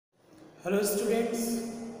Hello students,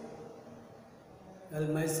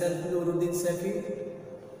 myself Nuruddin Safi.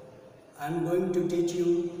 I am going to teach you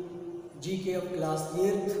GK of class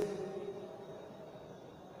 8th,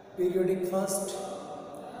 periodic first,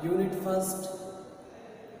 unit first,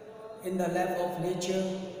 in the lab of nature,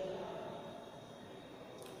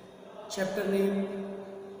 chapter name,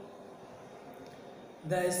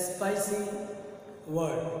 the spicy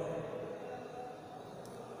world.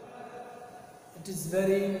 It is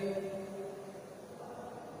very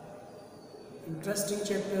interesting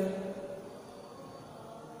chapter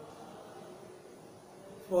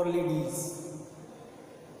for ladies.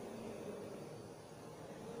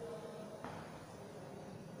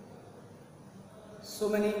 So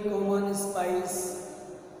many common spices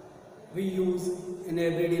we use in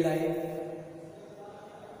everyday life.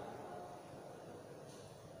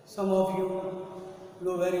 Some of you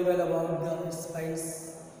know very well about the spice.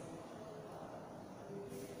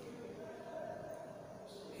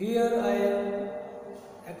 Here I am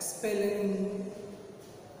explaining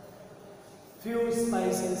few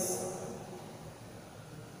spices.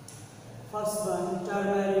 First one,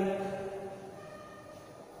 turmeric.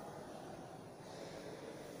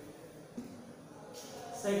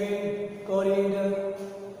 Second, coriander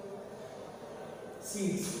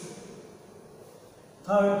seeds.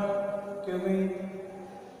 Third, cumin.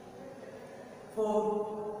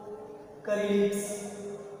 Fourth, curry leaves.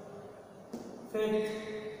 Fifth,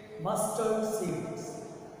 mustard seeds.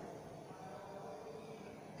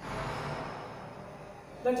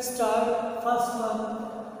 Let's start first one,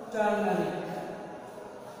 turmeric.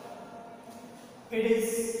 It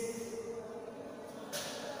is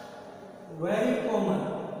very common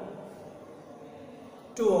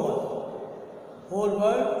to whole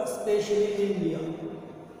world, especially India.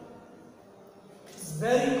 It is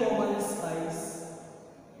very common spice.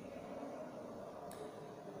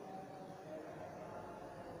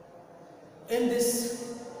 In this,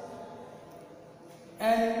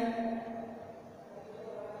 and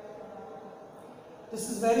this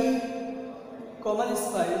is very common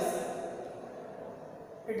spice.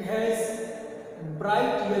 It has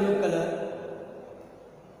bright yellow color.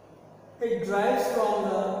 It derives from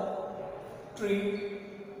the tree.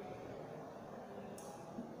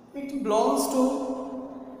 It belongs to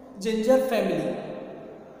ginger family.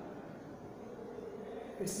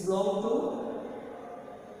 It belongs to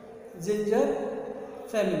ginger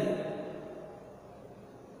family.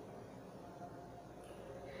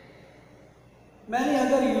 Many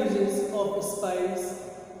other uses of spice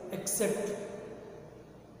except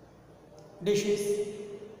dishes.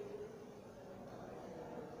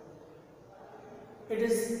 It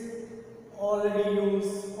is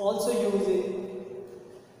also used in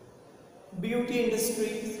beauty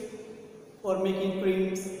industries for making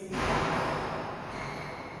creams.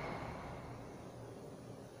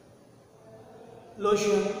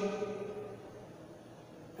 Lotion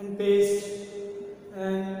and paste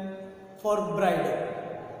and for bride.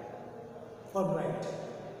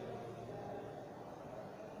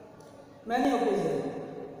 Many occasions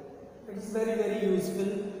it is very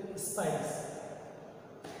useful spice.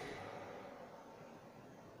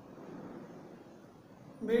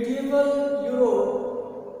 Medieval Europe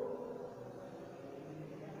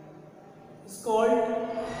is called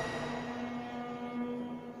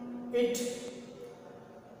it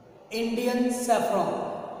Indian saffron.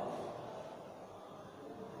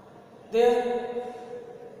 There,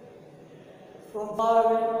 from far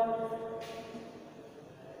away,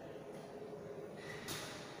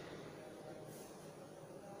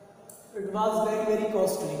 it was very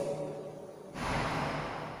costly.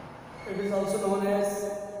 It is also known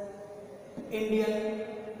as Indian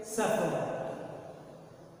saffron.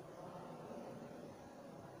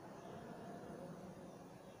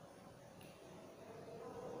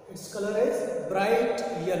 Its color is bright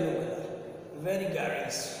yellow color, very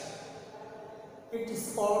garish. It is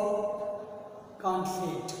spot can't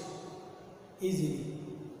fade easily.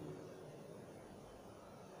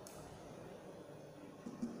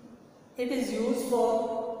 It is used for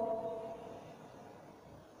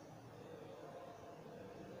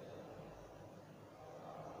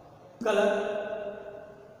color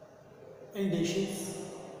in dishes.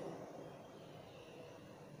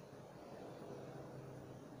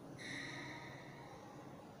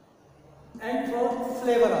 And for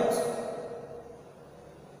flavor also.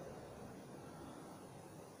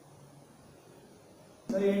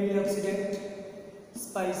 Very antioxidant,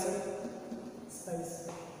 spice.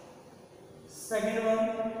 Second one,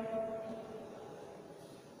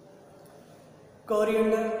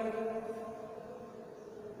 coriander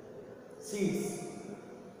seeds.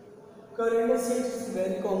 Coriander seeds is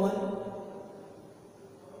very common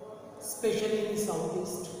especially in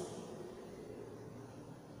Southeast.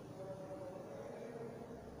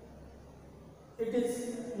 It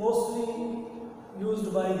is mostly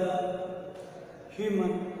used by the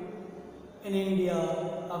human in India,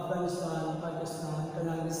 Afghanistan, Pakistan,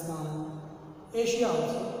 Tajikistan, Asia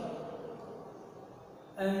also,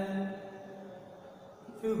 and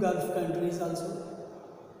few Gulf countries also.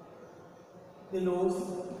 They know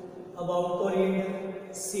about coriander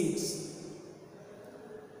seeds.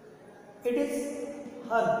 It is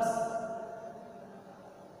herbs.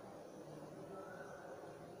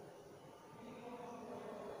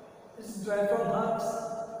 It is derived from herbs.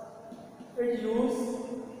 It is used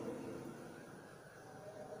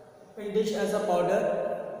in dish as a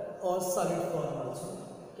powder or solid form also,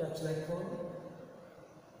 capsule-like form.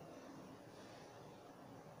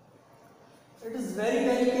 It is very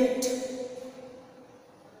delicate,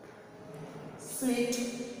 sweet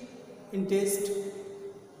in taste,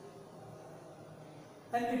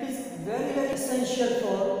 and it is very, very essential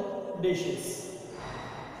for dishes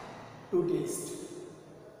to taste.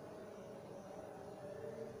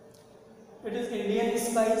 It is Indian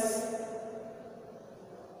spice.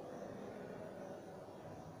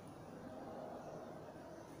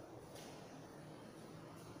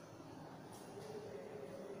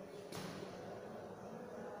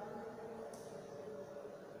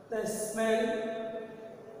 The smell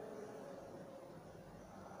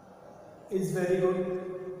is very good.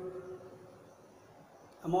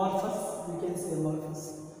 Amorphous, we can say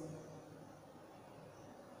amorphous.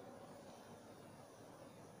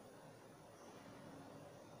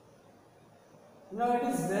 Now it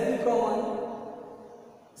is very common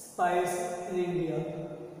spice in India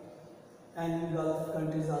and Gulf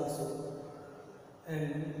countries also,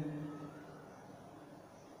 and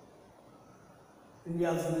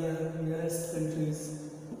India's nearest countries.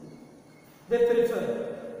 They prefer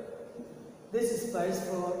this spice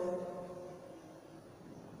for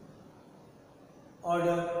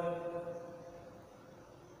order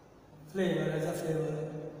flavor as a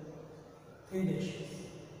flavor in dishes.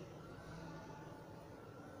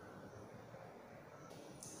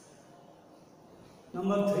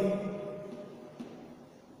 Number 3,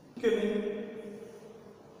 cumin.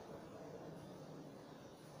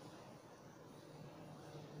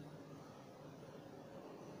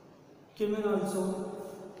 Cumin also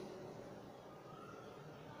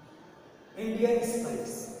Indian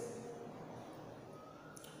spice.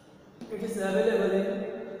 It is available in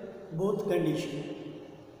both conditions,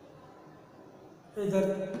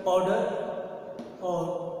 either powder or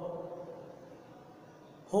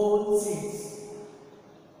whole seeds.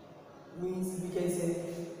 Means we can say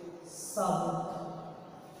sabut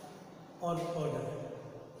or powder.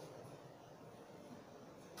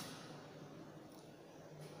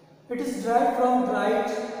 It is derived from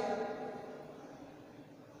dried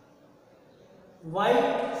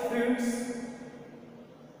white fruits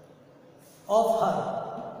of herb.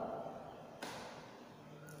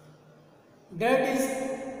 That is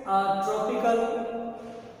a tropical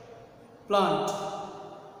plant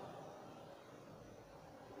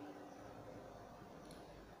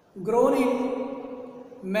grown in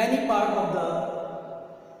many parts of the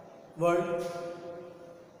world.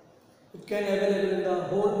 It can be available in the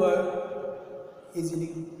whole world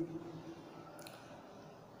easily.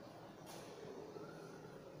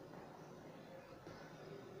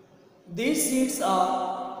 These seeds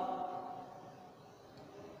are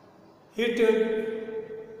heated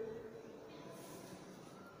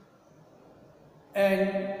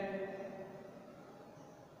and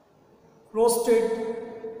roasted,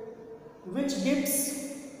 which gives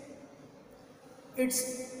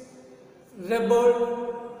its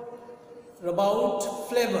rubbed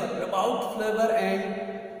flavor and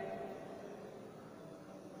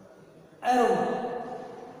aroma.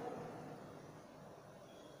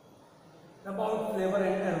 Rubbed flavor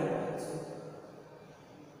and aroma also.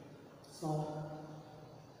 So,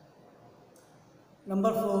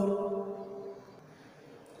 number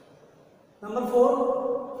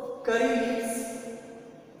 4, curry leaves.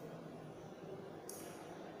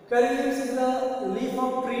 Curry leaves is the leaf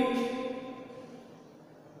of tree.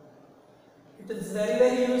 It is very,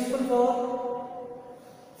 very useful for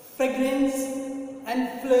fragrance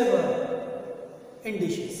and flavor in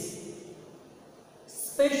dishes,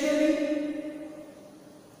 especially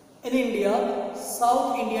in India,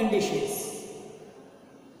 South Indian dishes.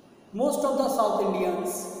 Most of the South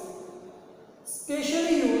Indians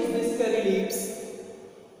specially use these curry leaves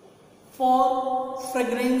for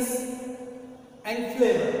fragrance and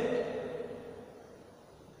flavor.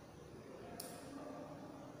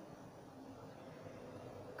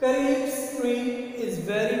 Curry leaves tree is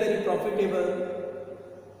very profitable.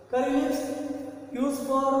 Curry leaves used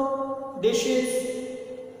for dishes,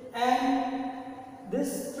 and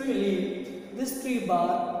this tree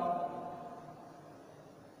bark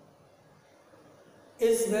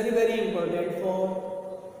is very important for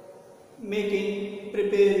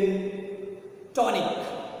preparing tonic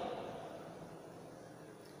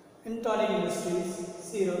in tonic industries,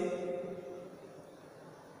 syrup.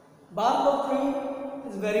 Bark of tree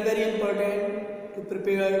is very important to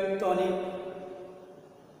prepare tonic.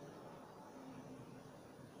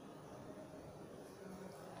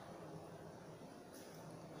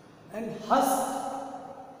 And husk,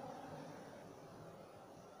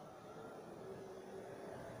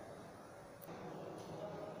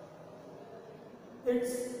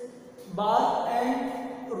 its bark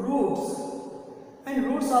and roots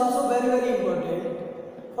also very important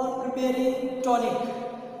for preparing tonic.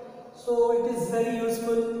 So it is very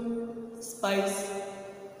useful spice.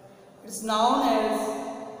 It's known as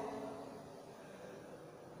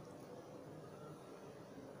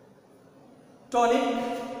tonic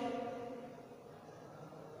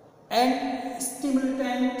and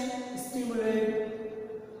stimulate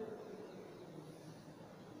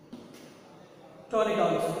tonic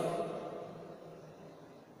also.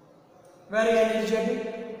 Very energetic.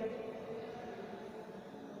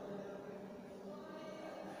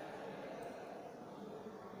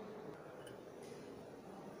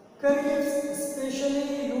 Curry leaves especially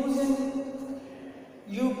used in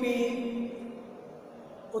UP,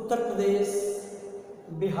 Uttar Pradesh,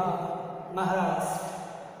 Bihar, Maharashtra.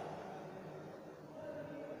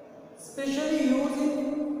 Especially used in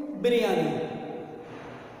biryani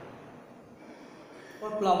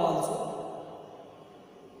or pulao also.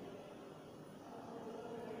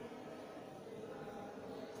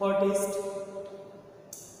 For taste.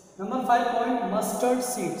 Number 5 point, mustard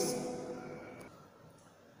seeds.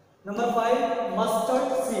 Number 5, mustard